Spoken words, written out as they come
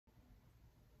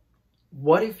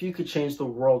What if you could change the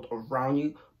world around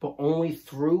you, but only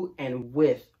through and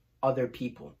with other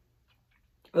people?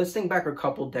 Let's think back a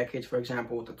couple decades, for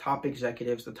example, with the top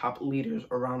executives, the top leaders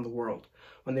around the world.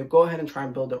 When they go ahead and try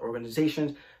and build their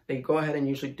organizations, they go ahead and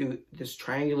usually do this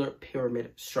triangular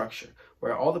pyramid structure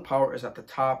where all the power is at the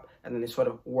top and then they sort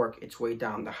of work its way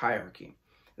down the hierarchy.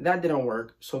 That didn't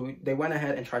work, so they went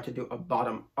ahead and tried to do a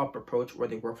bottom-up approach where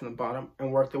they work from the bottom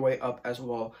and work their way up as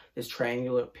well, this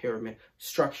triangular pyramid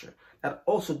structure. That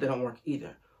also didn't work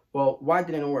either. Well, why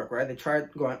didn't it work, right? They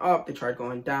tried going up, they tried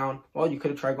going down. Well, you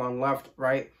could have tried going left,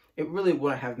 right? It really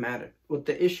wouldn't have mattered. What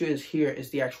the issue is here is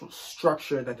the actual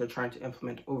structure that they're trying to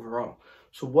implement overall.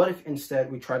 So what if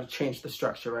instead we try to change the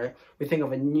structure, right? We think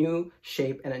of a new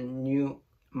shape and a new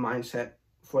mindset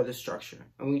for the structure,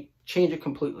 and we change it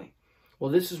completely.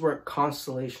 Well, this is where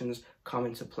constellations come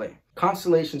into play.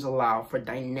 Constellations allow for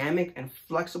dynamic and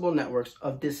flexible networks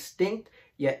of distinct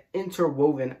yet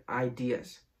interwoven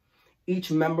ideas. Each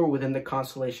member within the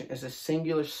constellation is a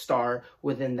singular star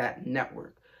within that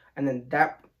network. And then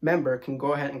that member can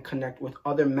go ahead and connect with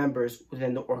other members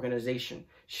within the organization,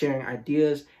 sharing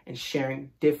ideas and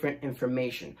sharing different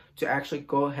information to actually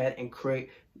go ahead and create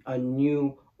a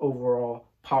new overall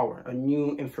power, a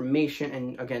new information,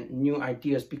 and again, new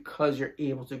ideas, because you're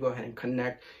able to go ahead and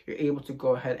connect, you're able to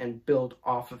go ahead and build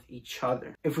off of each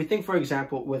other. If we think, for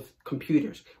example, with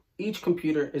computers, each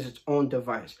computer is its own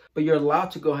device, but you're allowed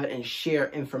to go ahead and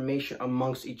share information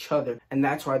amongst each other. And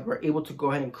that's why we're able to go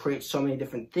ahead and create so many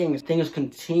different things. Things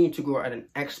continue to grow at an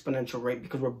exponential rate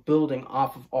because we're building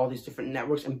off of all these different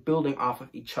networks and building off of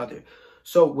each other.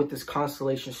 So with this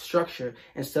constellation structure,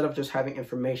 instead of just having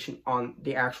information on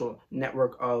the actual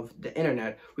network of the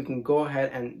internet, we can go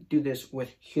ahead and do this with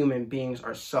human beings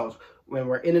ourselves. When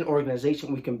we're in an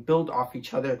organization, we can build off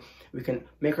each other. We can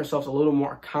make ourselves a little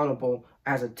more accountable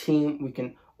as a team. We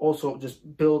can also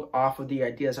just build off of the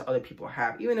ideas that other people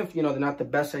have, even if, they're not the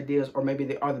best ideas, or maybe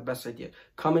they are the best ideas.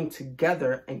 Coming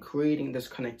together and creating this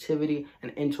connectivity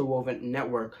and interwoven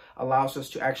network allows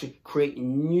us to actually create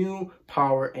new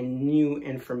power and new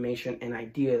information and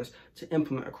ideas to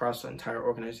implement across the entire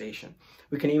organization.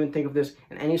 We can even think of this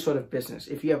in any sort of business.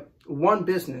 If you have one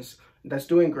business that's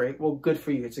doing great, well, good for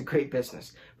you. It's a great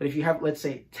business. But if you have, let's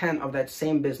say, 10 of that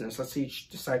same business, let's say you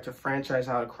decide to franchise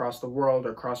out across the world or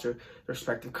across your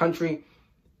respective country,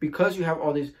 because you have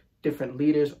all these different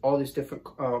leaders, all these different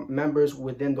members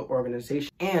within the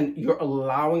organization, and you're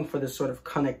allowing for this sort of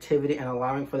connectivity and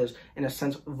allowing for this, in a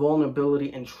sense,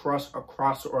 vulnerability and trust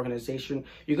across the organization,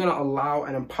 you're going to allow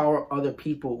and empower other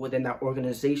people within that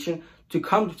organization to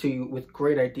come to you with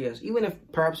great ideas, even if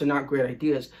perhaps they're not great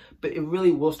ideas, but it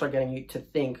really will start getting you to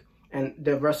think, and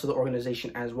the rest of the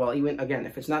organization as well. Even, again,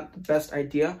 if it's not the best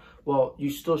idea, well, you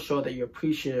still show that you're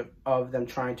appreciative of them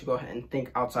trying to go ahead and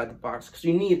think outside the box, because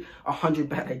you need 100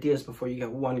 bad ideas before you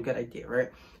get one good idea, right?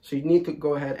 So you need to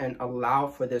go ahead and allow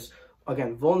for this,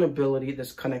 again, vulnerability,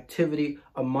 this connectivity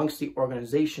amongst the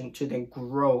organization to then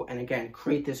grow and, again,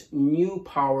 create this new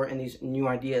power and these new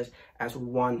ideas as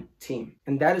one team.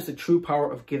 And that is the true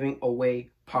power of giving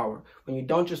away power. When you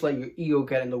don't just let your ego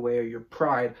get in the way, or your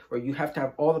pride, or you have to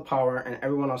have all the power and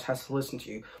everyone else has to listen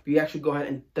to you, but you actually go ahead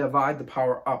and divide the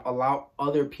power up, allow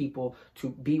other people to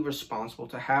be responsible,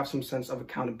 to have some sense of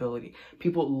accountability.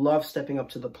 People love stepping up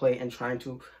to the plate and trying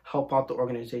to help out the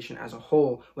organization as a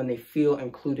whole when they feel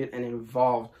included and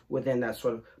involved within that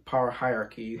sort of power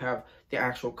hierarchy. You have the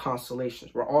actual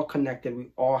constellations. We're all connected.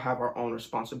 We all have our own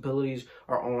responsibilities,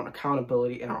 our own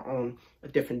accountability, and our own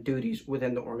different duties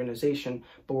within the organization,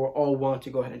 but we're all willing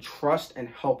to go ahead and trust and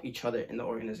help each other in the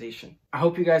organization. I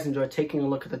hope you guys enjoyed taking a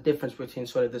look at the difference between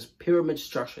sort of this pyramid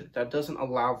structure that doesn't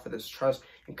allow for this trust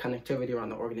and connectivity around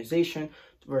the organization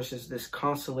versus this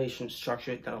constellation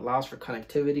structure that allows for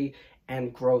connectivity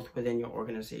and growth within your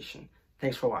organization.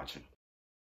 Thanks for watching.